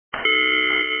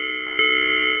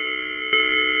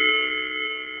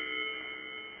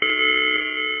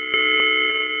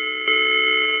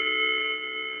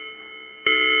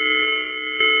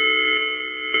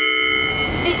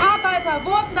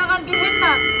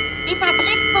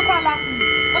verlassen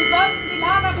und wollten die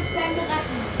Lagerbestände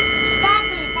retten.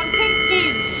 Stapel von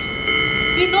Kick-Teams.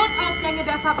 Die Notausgänge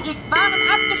der Fabrik waren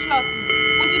abgeschlossen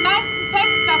und die meisten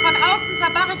Fenster von außen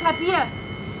verbarrikadiert.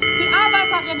 Die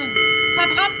Arbeiterinnen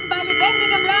verbrannten bei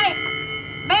lebendigem Leib.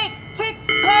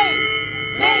 MakeKikPay!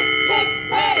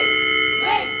 MakeKikPay!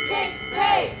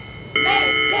 MakeKikPay!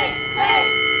 MakeKikPay!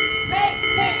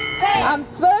 MakeKikPay! Am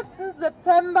 12.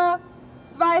 September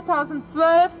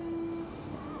 2012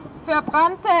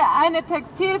 verbrannte eine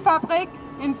Textilfabrik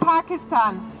in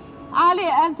Pakistan, Ali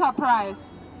Enterprise.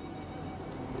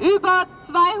 Über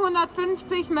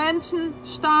 250 Menschen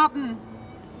starben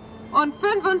und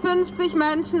 55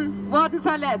 Menschen wurden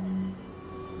verletzt.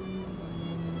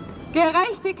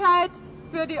 Gerechtigkeit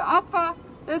für die Opfer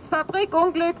des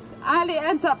Fabrikunglücks Ali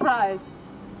Enterprise.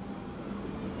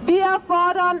 Wir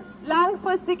fordern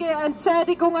langfristige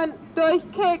Entschädigungen durch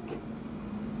KIK.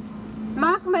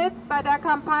 Mach mit bei der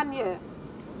Kampagne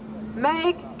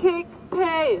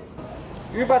MakeKikPay.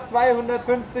 Über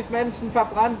 250 Menschen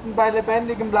verbrannten bei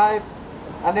lebendigem Leib.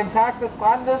 An dem Tag des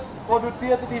Brandes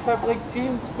produzierte die Fabrik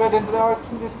Jeans für den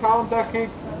deutschen Discounter KIK.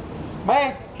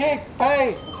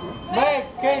 MakeKikPay!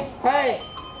 MakeKikPay!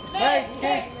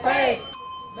 MakeKikPay!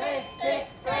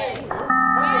 MakeKikPay!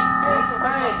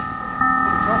 MakeKikPay!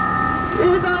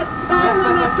 Über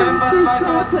 250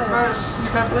 Tote. Die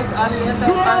Fabrik Ali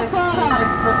Enterprise ist in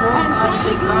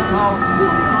explosionsartig Brand auf.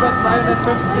 Über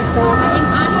 250 Tote. Im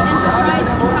Ali Enterprise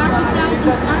in Pakistan in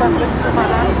Brand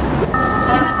explodierte.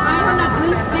 Über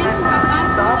 205 Menschen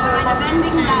verbrannten bei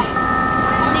lebendigem Leib.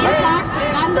 An dem Tag des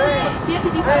Brandes produzierte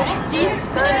die Fabrik Jeans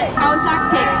für den Discounter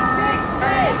KIK.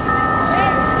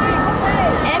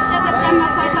 11. September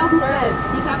 2012.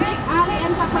 Die Fabrik Ali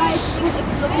Enterprise ging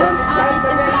explosionsartig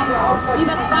in Flammen auf.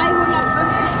 Über 250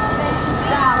 Menschen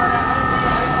starben.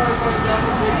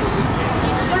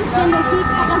 Die schlimmste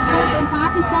Industriekatastrophe in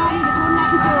Pakistan mit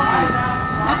hunderten Toten.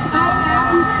 Nach 3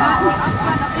 Jahren warten die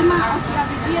Opfer noch immer auf die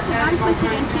avisierte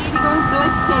langfristige Entschädigung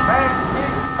durch KIK.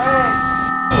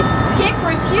 KIK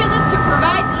refuses to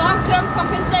provide long-term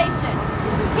compensation.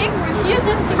 KIK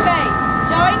refuses to pay.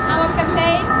 Join our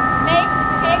campaign,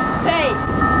 MakeKikPay.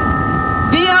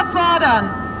 Wir fordern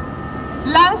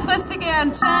langfristige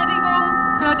Entschädigung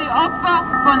für die Opfer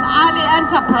von Ali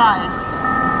Enterprise.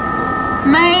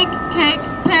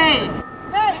 MakeKikPay.